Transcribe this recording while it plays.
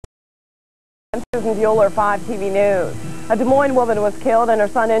I'm Susan Bueller, 5 TV News. A Des Moines woman was killed and her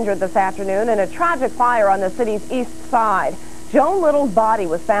son injured this afternoon in a tragic fire on the city's east side. Joan Little's body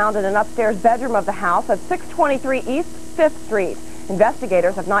was found in an upstairs bedroom of the house at 623 East 5th Street.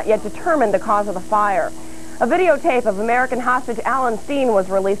 Investigators have not yet determined the cause of the fire. A videotape of American hostage Alan Steen was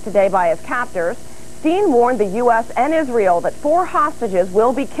released today by his captors. Steen warned the U.S. and Israel that 4 hostages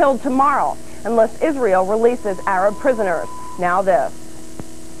will be killed tomorrow unless Israel releases Arab prisoners. Now this.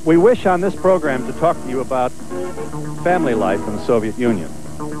 We wish on this program to talk to you about family life in the Soviet Union.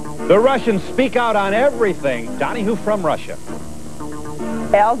 The Russians speak out on everything. Donnie, who from Russia?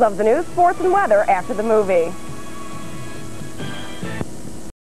 Details of the news, sports, and weather after the movie.